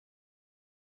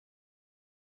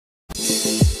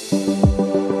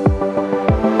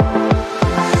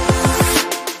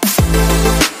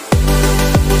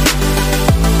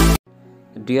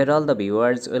Dear all the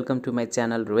viewers, welcome to my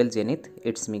channel Royal Zenith.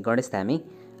 It's me Ganesh Dhami.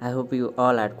 I hope you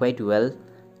all are quite well.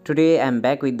 Today I am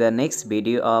back with the next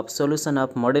video of solution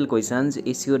of model questions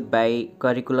issued by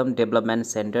Curriculum Development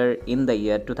Center in the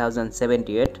year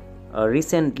 2078.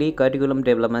 Recently, Curriculum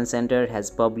Development Center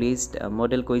has published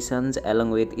model questions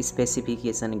along with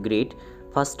specification grid.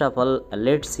 First of all,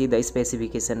 let's see the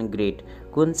specification grid.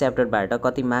 कुन chapter बाट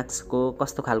कति marks को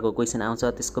कस्तो खालको question आउँछ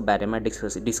त्यसको बारेमा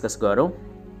discuss गरौँ.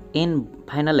 In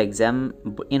final exam,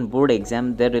 in board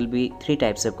exam, there will be three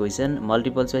types of question: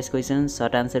 multiple choice questions,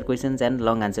 short answer questions and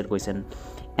long answer question.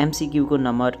 MCQ को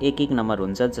नम्बर एक नम्बर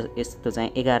हुन्छ. यस्तो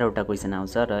चाहिँ 11 वटा क्वेशन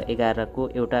आउँछ र 11 को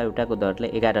एउटाको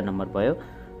दरले 11 नम्बर भयो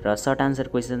र सर्ट आन्सर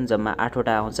क्वेशन जम्मा 8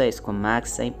 वटा आउँछ. यसको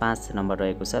मार्क्स चाहिँ 5 नम्बर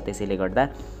रहेको छ. त्यसैले गर्दा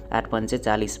 8 पंचे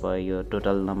 40 भयो यो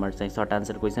टोटल नम्बर चाहिँ सर्ट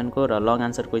आन्सर क्वेशनको. र लङ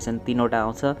आन्सर क्वेशन 3 वटा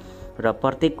आउँछ र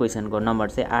प्रत्येक क्वेशनको नम्बर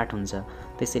चाहिँ 8 हुन्छ.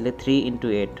 त्यसैले 3 ×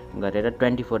 8 गरेर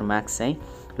 24 मार्क्स चाहिँ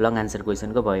लङ आन्सर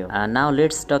क्वेशनको भयो. Now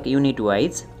let's talk unit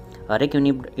wise. हरेक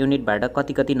युनिटबाट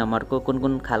कति नम्बरको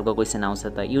कुन खालको क्वेशन आउँछ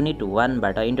त. युनिट 1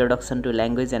 बाट introduction to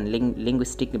language and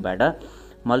लिङ्ग्विस्टिकबाट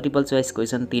multiple choice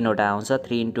question 3 वटा आउँछ.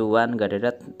 3 × 1 गरेर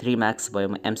 3 मार्क्स भयो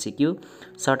MCQ.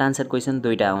 सर्ट आन्सर क्वेशन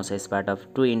 2 टा आउँछ यसबाट.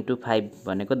 2 × 5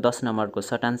 भनेको 10 नम्बरको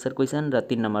सर्ट आन्सर क्वेशन र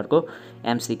 3 नम्बरको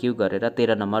MCQ गरेर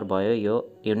 13 नम्बर भयो यो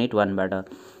युनिट 1 बाट.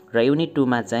 र युनिट 2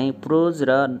 मा चाहिँ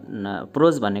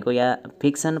प्रोज भनेको या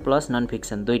फिक्सन प्लस नन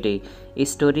फिक्सन दुईटै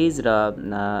स्टोरीज र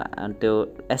त्यो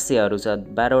एसेहरू छ.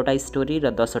 12 वटा स्टोरी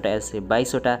र 10 वटा एसे,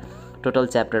 22 वटा टोटल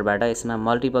च्याप्टरबाट यसमा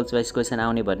मल्टिपल चोइस क्वेशन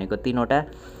आउने भनेको 3 वटा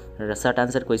र सर्ट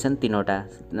आन्सर क्वेशन 3 वटा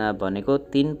भनेको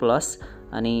 3 प्लस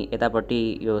अनि यतापट्टि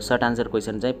यो सर्ट आन्सर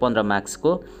क्वेशन चाहिँ 15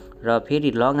 मार्क्सको र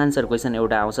फेरि लङ आन्सर क्वेशन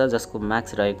एउटा आउँछ जसको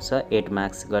मार्क्स रहेको छ 8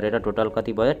 मार्क्स गरेर टोटल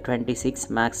कति भयो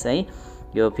 26 मार्क्स चाहिँ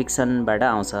यो फिक्सनबाट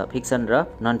आउँछ, फिक्सन र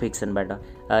नन फिक्सनबाट.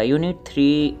 युनिट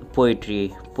 3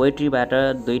 पोएट्रीबाट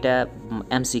दुईटा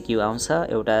MCQ आउँछ,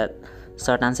 एउटा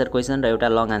सर्ट आन्सर क्वेशन र एउटा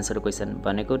लङ आन्सर क्वेशन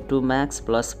भनेको 2 मार्क्स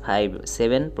प्लस 5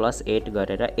 7 प्लस 8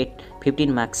 गरेर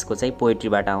 15 मार्क्सको चाहिँ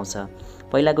पोएट्रीबाट आउँछ.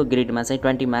 पहिलाको ग्रेडमा चाहिँ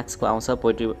 20 मार्क्सको आउँछ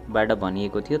पोएट्रीबाट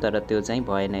भनिएको थियो तर त्यो चाहिँ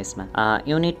भएन यसमा.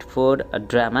 युनिट 4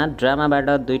 ड्रामाबाट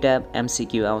दुईटा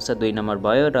MCQ आउँछ 2 नम्बर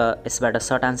भयो र यसबाट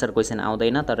सर्ट आन्सर क्वेशन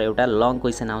आउँदैन तर एउटा लङ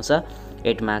क्वेशन आउँछ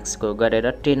 8 मार्क्सको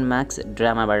गरेर 10 मार्क्स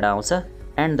ड्रामाबाट आउँछ.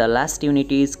 And the last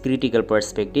unit is critical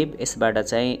perspective. यसबाट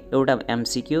चाहिँ एउटा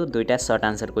MCQ दुईटा सर्ट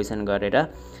आन्सर क्वेशन गरेर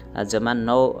जम्मा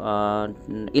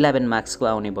 11 मार्क्सको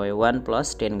आउने भयो. 1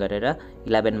 + 10 गरेर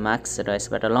 11 मार्क्स र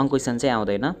यसबाट लङ क्वेशन चाहिँ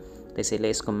आउँदैन त्यसैले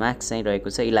यसको मार्क्स चाहिँ रहेको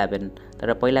छ 11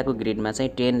 तर पहिलाको ग्रेडमा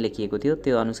चाहिँ 10 लेखिएको थियो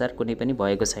त्यो अनुसार कुनै पनि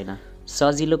भएको छैन.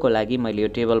 सजिलोको लागि मैले यो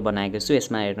टेबल बनाएको छु.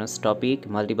 यसमा हेर्नुहोस् topic,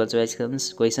 multiple choice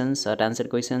questions, short answer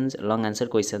questions, long answer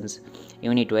questions,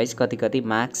 unit wise कति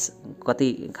मार्क्स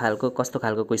कस्तो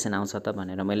खालको क्वेशन आउँछ त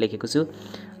भनेर मैले लेखेको छु.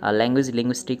 ल्याङ्ग्वेज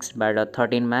लिङ्ग्विस्टिक्सबाट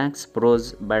 13 मार्क्स,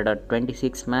 प्रोजबाट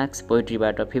 26 मार्क्स,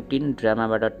 पोएट्रीबाट 15,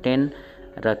 ड्रामाबाट 10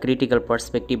 र क्रिटिकल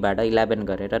पर्सपेक्टिभबाट 11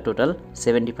 गरेर टोटल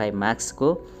 75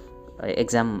 मार्क्सको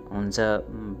एक्जाम हुन्छ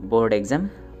board exam.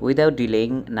 Without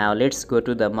delaying, now let's go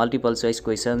to the multiple choice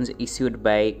questions issued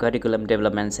by Curriculum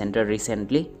Development Center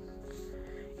recently.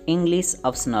 English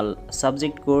optional,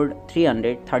 subject code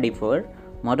 334,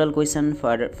 model question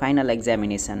for final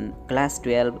examination, class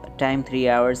 12, time 3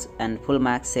 hours and full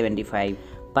marks 75.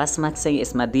 Pass marks चाहिँ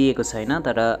यसमा दिएको छैन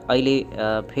तर अहिले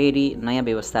फेरि नयाँ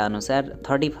व्यवस्था अनुसार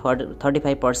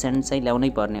 35% चाहिँ ल्याउनै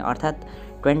पर्ने अर्थात्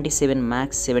 27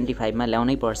 मार्क्स 75 मा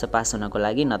ल्याउनै पर्छ पास हुनको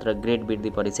लागि नत्र ग्रेड वृद्धि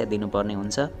परीक्षा दिनुपर्ने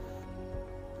हुन्छ.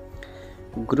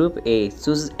 Group A,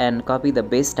 choose and copy the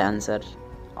best answer.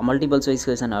 Multiple choice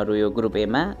क्वेशनहरू यो ग्रुप ए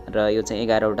मा र यो चाहिँ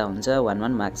 11 वटा हुन्छ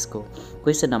 1 मार्क्सको.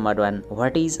 Question number 1,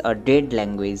 what is a dead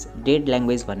language. Dead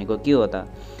language भनेको के हो त.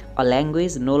 A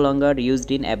language no लङ्गर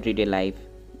used in every day life,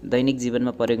 दैनिक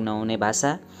जीवनमा प्रयोग नहुने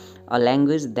भाषा. A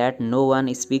language that no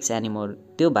one speaks anymore,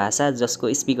 त्यो भाषा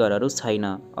जसको स्पिकरहरू छैन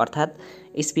अर्थात्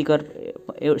स्पिकर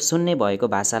सुन्ने भएको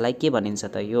भाषालाई के भनिन्छ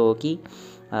त. यो हो कि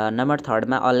नम्बर 3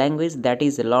 मा a language that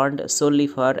is learned solely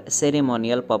for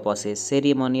ceremonial purposes.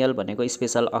 Ceremonial भनेको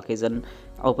स्पेसल अकेजन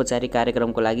औपचारिक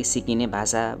कार्यक्रमको लागि सिकिने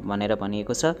भाषा भनेर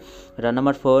भनिएको छ. र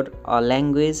number 4 a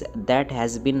language that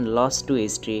has been lost to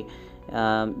history.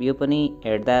 यो पनि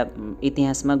हेर्दा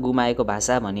इतिहासमा गुमाएको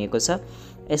भाषा भनिएको छ.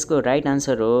 यसको राइट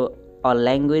आन्सर हो a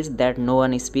language that no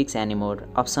one speaks anymore.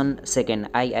 Option second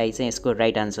I चाहिँ यसको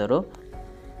राइट आन्सर हो.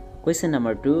 Question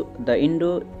number 2, the Indo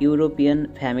European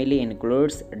family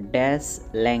includes dash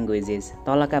languages.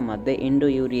 तलका मध्ये इन्डो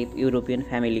युरोपियन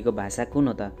फ्यामिलीको भाषा कुन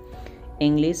हो त.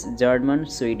 English, German,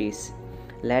 Swedish,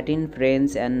 Latin,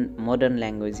 French and modern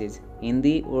languages.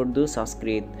 Hindi, Urdu,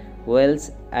 Sanskrit,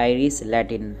 Wales, iris,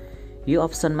 Latin. यो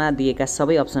अप्सनमा दिएका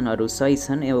सबै अप्सनहरू सही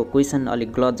छन्। यो क्वेसन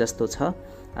अलिक गलत जस्तो छ,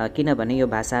 किनभने यो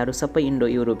भाषाहरू सबै इन्डो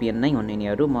युरोपियन नै हुन्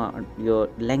यिनीहरू। म यो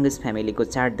ल्याङ्ग्वेज फ्यामिलीको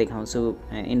चार्ट देखाउँछु,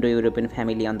 इन्डो युरोपियन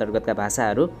फ्यामिली अन्तर्गतका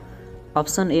भाषाहरू।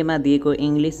 अप्सन एमा दिएको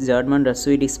इङ्ग्लिस, जर्मन र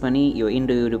स्विडिस पनि यो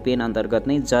इन्डो युरोपियन अन्तर्गत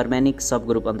नै जर्मेनिक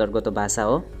सबग्रुप अन्तर्गतको भाषा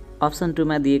हो। अप्सन 2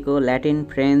 मा दिएको Latin,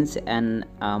 French and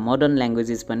modern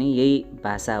languages पनि यही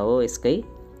भाषा हो, यसकै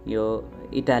यो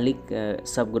इटालिक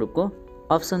सबग्रुपको।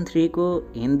 अप्सन 3 को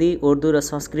हिन्दी, उर्दू र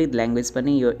संस्कृत ल्याङ्ग्वेज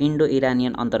पनि यो इन्डो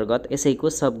इरानियन अन्तर्गत यसैको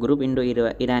सबग्रुप इन्डो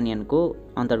इरानियनको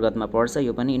अन्तर्गतमा पर्छ।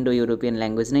 यो पनि इन्डो युरोपियन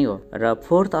ल्याङ्ग्वेज नै हो। र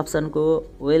फोर्थ अप्सनको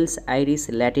वेल्स, आइरिस,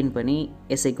 ल्याटिन पनि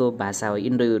यसैको भाषा हो,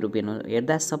 इन्डो युरोपियन हो।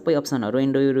 हेर्दा सबै अप्सनहरू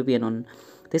इन्डो युरोपियन हुन्,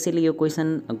 त्यसैले यो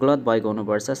क्वेसन गलत भएको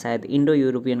हुनुपर्छ। सायद इन्डो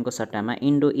युरोपियनको सट्टामा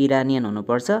इन्डो इरानियन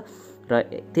हुनुपर्छ र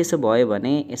त्यसो भयो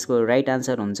भने यसको राइट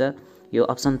आन्सर हुन्छ यो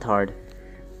option 3rd।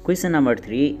 Question number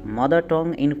 3, mother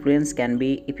tongue influence can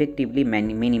be effectively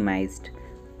minimised.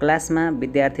 क्लासमा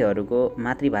विद्यार्थीहरूको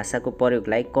मातृभाषाको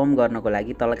प्रयोगलाई कम गर्नको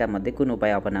लागि तलका मध्ये कुन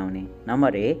उपाय अपनाउने?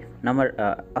 Number A,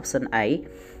 option I,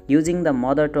 using the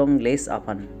mother tongue lace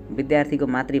often. विद्यार्थीको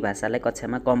मातृभाषालाई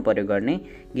कक्षामा कम प्रयोग गर्ने।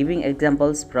 Giving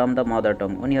examples from the mother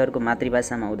tongue, उनीहरूको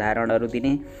मातृभाषामा उदाहरणहरू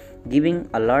दिने। Giving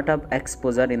a lot of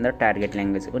exposure in the target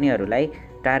language, उनीहरूलाई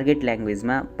टार्गेट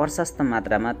ल्याङ्ग्वेजमा प्रशस्त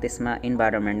मात्रामा त्यसमा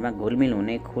इन्भाइरोमेन्टमा घुलमिल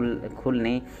हुने,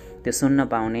 खुल्ने, त्यो सुन्न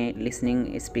पाउने,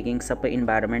 लिसनिङ, स्पिकिङ सबै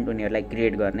इन्भाइरोमेन्ट उनीहरूलाई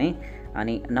क्रिएट गर्ने।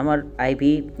 अनि number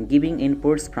Ivy, giving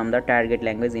inputs from the target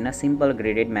language in a simple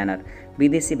graded manner.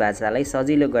 विदेशी भाषालाई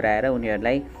सजिलो गराएर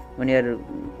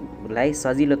उनीहरूलाई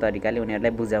सजिलो तरिकाले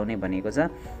उनीहरूलाई बुझाउने भनेको छ।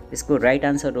 यसको राइट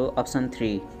आन्सर हो option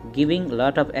 3, giving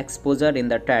lot of exposure in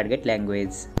the target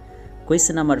language.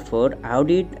 Question number 4, how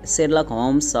did शेरलक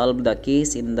homes solve the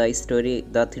case in the story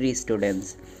the 3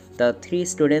 students. The 3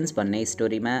 students भन्ने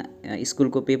स्टोरीमा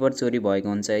स्कुलको पेपर चोरी भएको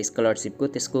हुन्छ स्कलरसिपको,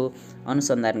 त्यसको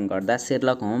अनुसन्धान गर्दा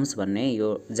शेरलक होम्स भन्ने यो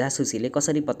जासुसीले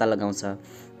कसरी पत्ता लगाउँछ?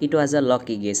 It was a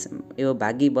lucky guess, यो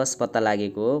भाग्यवश पत्ता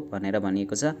लागेको हो भनेर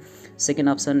भनिएको छ। सेकेन्ड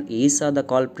अप्सन, ही स the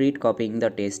culprit cupping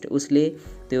the test, उसले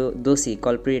त्यो दोषी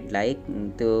कल्प्रिटलाई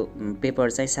त्यो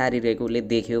पेपर चाहिँ सारिरहेको उसले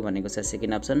देख्यो भनेको छ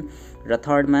सेकेन्ड अप्सन। र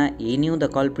थर्डमा, ही न्यू द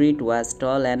कल्प्रिट वाज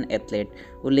टल एन्ड एथलेट,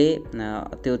 उसले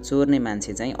त्यो चोर्ने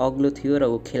मान्छे चाहिँ अग्लो थियो र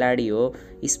ऊ खेलाडी हो,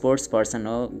 स्पोर्ट्स पर्सन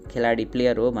हो, खेलाडी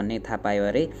प्लेयर हो भन्ने थाहा पायो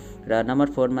अरे। र नम्बर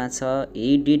 4 मा छ,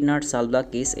 he did not solve the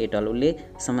case at all, उसले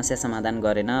समस्या समाधान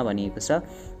गरेन भनिएको छ।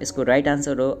 यसको राइट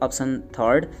आन्सर हो option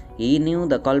 3rd, Hee new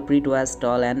the culprit was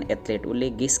टल एन्ड एथलेट, उसले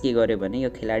गेस के गर्यो भने यो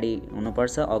खेलाडी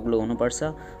हुनुपर्छ, अग्लो हुनुपर्छ,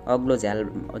 अग्लो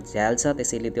झ्याल छ,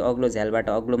 त्यसैले त्यो अग्लो झ्यालबाट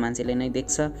अग्लो मान्छेले नै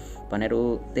देख्छ भनेर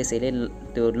ऊ त्यसैले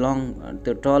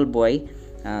त्यो टल बोय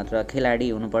र खेलाडी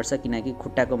हुनुपर्छ, किनकि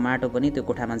खुट्टाको माटो पनि त्यो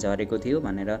कोठामा झरेको थियो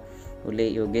भनेर उसले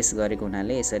यो गेस गरेको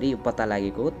हुनाले यसरी पत्ता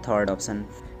लागेको हो 3rd option.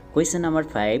 Question number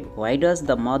 5, why does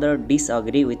the mother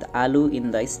disagree with आलु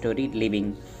इन द स्टोरी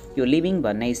लिभिङ। यो लिभिङ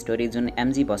भन्ने स्टोरी जुन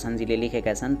एमजी भसनजीले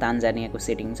लेखेका छन्, तान्जानियाको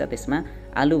सेटिङ छ, त्यसमा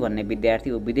आलु भन्ने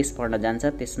विद्यार्थी ऊ विदेश पढ्न जान्छ,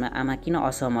 त्यसमा आमा किन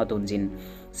असहमत हुन्छन्?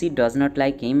 C does not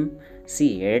like him, C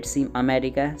hates him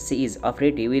America, C is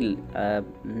afraid he will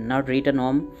not return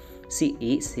home, C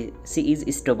is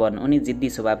स्टोबर्न, उनी जिद्दी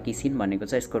स्वभावकी छिन् भनेको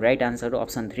छ। यसको राइट आन्सर हो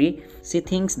option 3, C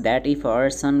thinks that if her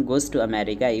sun goes to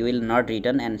America he will not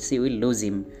return and C will loose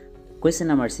him. Question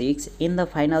number 6, in the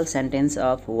final sentence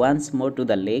of once more to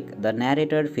the lake the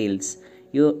narrator feels.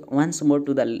 यो once more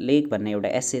to the लेक भन्ने एउटा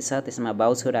एस्से छ, त्यसमा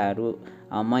बाउछोराहरू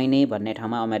महिने भन्ने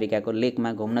ठाउँमा अमेरिकाको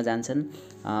लेकमा घुम्न जान्छन्।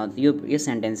 यो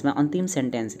सेन्टेन्समा अन्तिम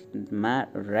सेन्टेन्समा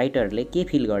राइटरले के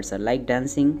फिल गर्छ? Like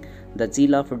dancing, the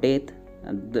chill of death,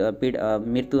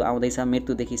 मृत्यु आउँदैछ,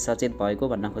 मृत्युदेखि सचेत भएको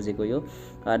भन्न खोजेको यो।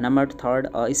 नम्बर 3rd,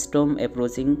 अ स्टोम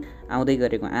एप्रोचिङ, आउँदै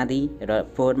गरेको आँधी। र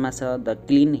 4 मा छ the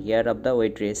clean hair of the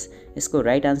waitress. यसको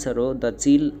राइट आन्सर हो द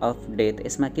चिल अफ डेथ।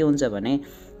 यसमा के हुन्छ भने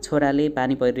छोराले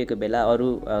पानी परिरहेको बेला अरू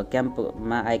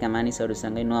क्याम्पमा आएका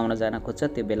मानिसहरूसँगै नुहाउन जान खोज्छ,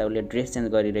 त्यो बेला उसले ड्रेस चेन्ज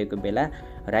गरिरहेको बेला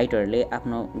राइटरले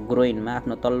आफ्नो ग्रोइनमा,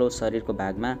 आफ्नो तल्लो शरीरको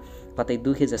भागमा कतै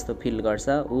दुखे जस्तो फिल गर्छ,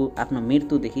 ऊ आफ्नो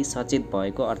मृत्युदेखि सचेत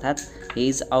भएको, अर्थात् he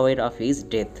is aware of his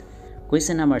death.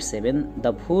 Question number 7,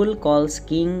 the full calls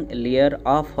king layer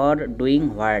of her doing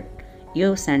what.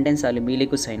 यो सेन्टेन्स अलि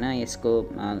मिलेको छैन, यसको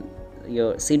यो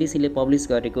सिडिसीले पब्लिस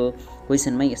गरेको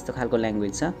क्वेसनमै यस्तो खालको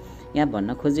ल्याङ्ग्वेज छ। यहाँ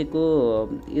भन्न खोजेको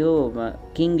यो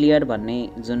किङ लियर भन्ने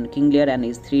जुन king layer and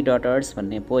his 3 daughters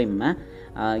भन्ने पोइममा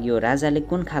यो राजाले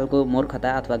कुन खालको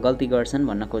मूर्खता अथवा गल्ती गर्छन्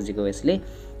भन्न खोजेको यसले।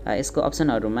 यसको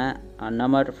अप्सनहरूमा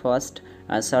number 1st,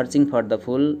 searching for the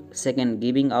full, 2nd,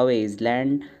 giving away his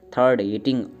land, 3rd,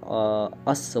 heating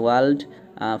अस्वाल्ड,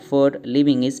 4th,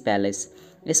 living his palace.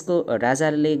 यसको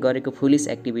राजाले गरेको फुलिस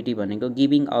एक्टिभिटी भनेको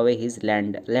गिभिङ अवे हिज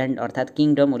ल्यान्ड अर्थात्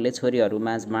किङडम उसले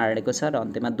छोरीहरूमा मारेको छ र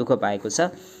अन्त्यमा दुःख पाएको छ।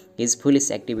 हिज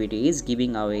foolish activity is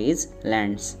giving away his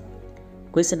lands.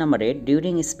 Question number 8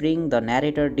 during spring the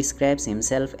narrator describes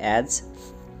himself as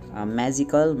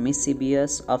magical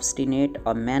मिसिबियस अब्स्टिनेट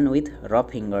a man with rough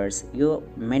fingers. यो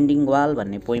मेन्डिङवाल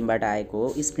भन्ने पोइमबाट आएको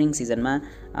हो। स्प्रिङ सिजनमा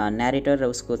न्यारेटर र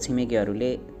उसको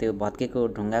छिमेकीहरूले त्यो भत्केको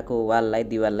ढुङ्गाको वाललाई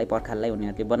दिवाललाई पर्खाललाई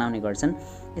उनीहरूले बनाउने गर्छन्।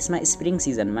 यसमा स्प्रिङ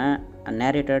सिजनमा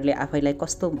न्यारेटरले आफैलाई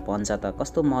कस्तो भन्छ त,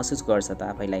 कस्तो महसुस गर्छ त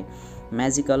आफैलाई।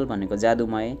 म्याजिकल भनेको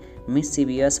जादुमय,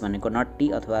 मिसिबियस भनेको नट्टी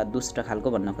अथवा दुष्ट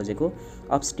खालको भन्न खोजेको,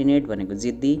 अब्स्टिनेट भनेको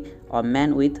जिद्दी, a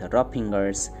man with rough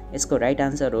fingers. यसको राइट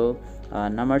आन्सर हो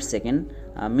number 2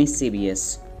 मिसिबियस।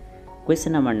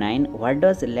 Question number 9 what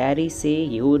does Larry say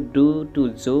he would do to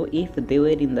Joe if they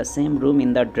were in the same room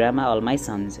in the drama All My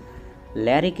Sons?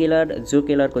 Larry Keller जो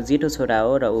केलरको जेठो छोरा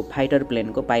हो र ऊ fighter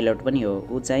प्लेनको pilot पनि हो।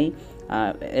 ऊ चाहिँ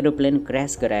एरोप्लेन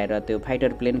क्र्यास गराएर त्यो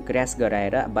फाइटर प्लेन क्र्यास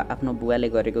गराएर आफ्नो बुवाले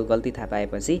गरेको गल्ती थाहा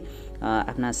पाएपछि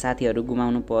आफ्ना साथीहरू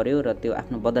गुमाउनु पर्यो र त्यो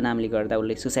आफ्नो बदनामले गर्दा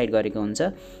उसले सुसाइड गरेको हुन्छ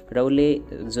र उसले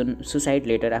जुन सुसाइड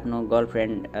लेटर आफ्नो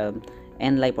गर्लफ्रेन्ड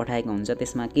एनलाई पठाएको हुन्छ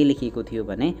त्यसमा के लेखिएको थियो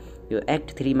भने यो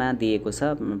एक्ट 3 मा दिएको छ,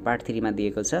 पार्ट 3 मा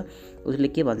दिएको छ। उसले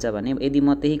के भन्छ भने यदि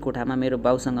म त्यही कोठामा मेरो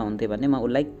बाउसँग हुन्थे भने म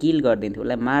उसलाई किल गरिदिन्थे,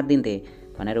 उसलाई मारिदिन्थे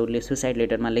भनेर उसले सुसाइड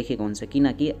लेटरमा लेखेको हुन्छ।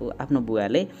 किनकि आफ्नो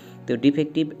बुवाले त्यो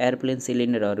डिफेक्टिभ एयरप्लेन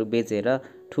सिलिन्डरहरू बेचेर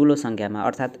ठुलो सङ्ख्यामा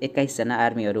अर्थात् 21 जना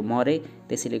आर्मीहरू मरे,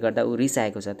 त्यसैले गर्दा ऊ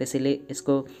रिसाएको छ। त्यसैले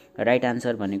यसको राइट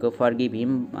आन्सर भनेको फर्गिभ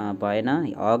हिम भएन,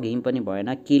 हग हिम पनि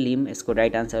भएन, किल हिम यसको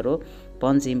राइट आन्सर हो,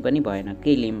 पन्च हिम पनि भएन,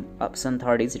 kill him option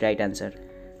 3 is right answer.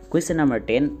 Question number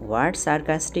 10 what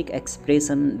sarcastic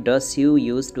expression does you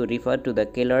use to refer to the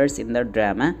killers in the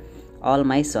drama all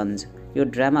my sons. यो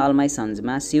drama all my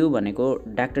सन्समा स्यु भनेको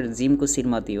doctor जिमको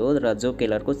श्रीमती हो र जो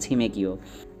केलरको छिमेकी हो।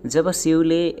 जब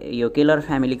स्युले यो केलर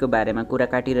फ्यामिलीको बारेमा कुरा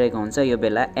काटिरहेको हुन्छ यो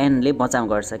बेला एनले बचाउ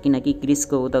गर्छ, किनकि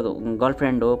क्रिसको ऊ त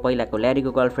गर्लफ्रेन्ड हो, पहिलाको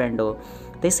ल्यारीको गर्लफ्रेन्ड हो,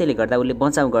 त्यसैले गर्दा उसले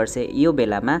बचाउ गर्छ यो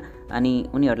बेलामा। अनि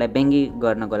उनीहरूलाई व्यङ्ग्य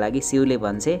गर्नको लागि स्युले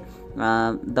भन्छे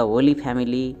द होली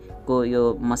फ्यामिलीको यो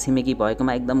म छिमेकी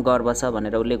भएकोमा एकदम गर्व छ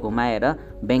भनेर उसले घुमाएर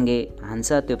व्यङ्ग्य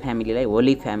हान्छ त्यो फ्यामिलीलाई,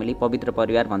 होली फ्यामिली पवित्र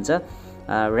परिवार भन्छ।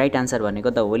 राइट आन्सर भनेको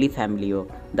द होली फ्यामिली हो।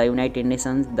 The United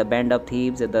nations, the band of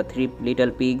थिव्स, the 3 little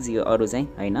pigs यो अरू चाहिँ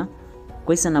होइन।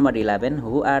 Question number 11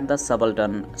 who are the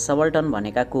subaltern. Subaltern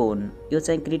भनेका को हुन्? यो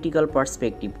चाहिँ critical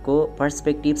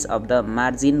perspectives of the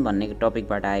margin भन्ने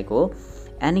टपिकबाट आएको हो।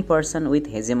 Any person with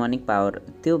hegemonic power,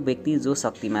 त्यो व्यक्ति जो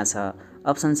शक्तिमा छ।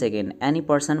 Option 2 any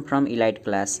person from elite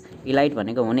class, elite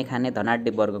भनेको हुने खाने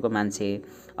धनाढ्य वर्गको मान्छे।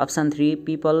 Option 3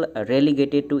 people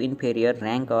relegated to inferior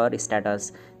rank or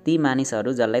status, ती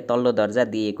मानिसहरू जसलाई तल्लो दर्जा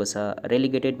दिएको छ।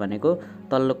 रेलिगेटेड भनेको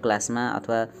तल्लो क्लासमा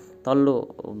अथवा तल्लो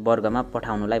वर्गमा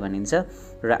पठाउनुलाई भनिन्छ।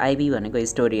 र आइबी भनेको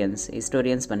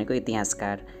हिस्टोरियन्स भनेको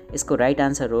इतिहासकार। यसको राइट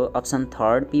आन्सर हो option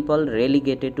 3 people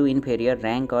relegated to inferior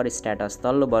rank or status,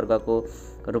 तल्लो वर्गको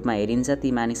रूपमा हेरिन्छ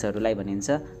ती मानिसहरूलाई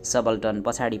भनिन्छ सबल्टन,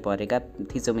 पछाडि परेका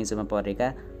थिचोमिचोमा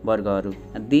परेका वर्गहरू।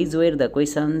 These where the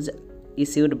questions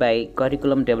issued by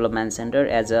Curriculum Development Center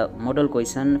as a model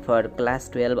question for class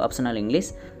 12 optional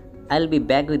English. I'll be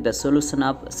back with the solution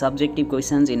of subjective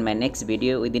questions in my next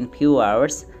video within few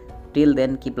hours. Till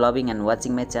then keep loving and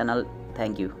watching my channel.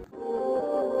 Thank you.